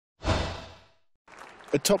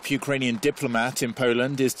A top Ukrainian diplomat in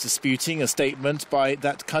Poland is disputing a statement by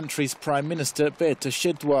that country's Prime Minister Beata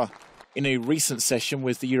Szydlo. In a recent session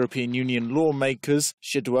with the European Union lawmakers,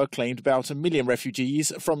 Szydlo claimed about 1 million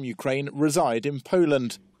refugees from Ukraine reside in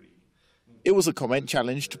Poland. It was a comment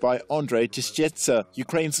challenged by Deshchytsia,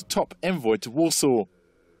 Ukraine's top envoy to Warsaw.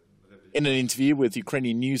 In an interview with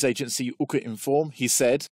Ukrainian news agency Ukrinform, he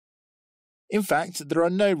said, "In fact, there are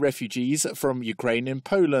no refugees from Ukraine in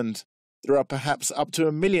Poland. There are perhaps up to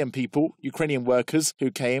 1 million people, Ukrainian workers,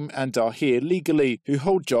 who came and are here legally, who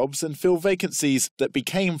hold jobs and fill vacancies that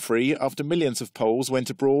became free after millions of Poles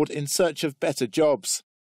went abroad in search of better jobs."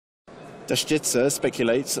 Deshchytsia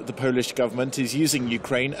speculates that the Polish government is using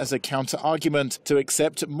Ukraine as a counter-argument to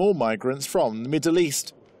accept more migrants from the Middle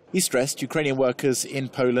East. He stressed Ukrainian workers in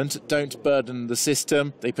Poland don't burden the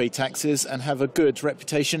system, they pay taxes and have a good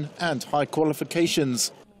reputation and high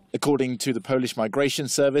qualifications. According to the Polish Migration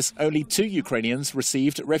Service, only 2 Ukrainians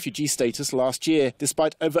received refugee status last year,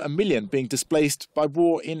 despite over 1 million being displaced by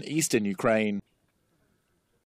war in eastern Ukraine.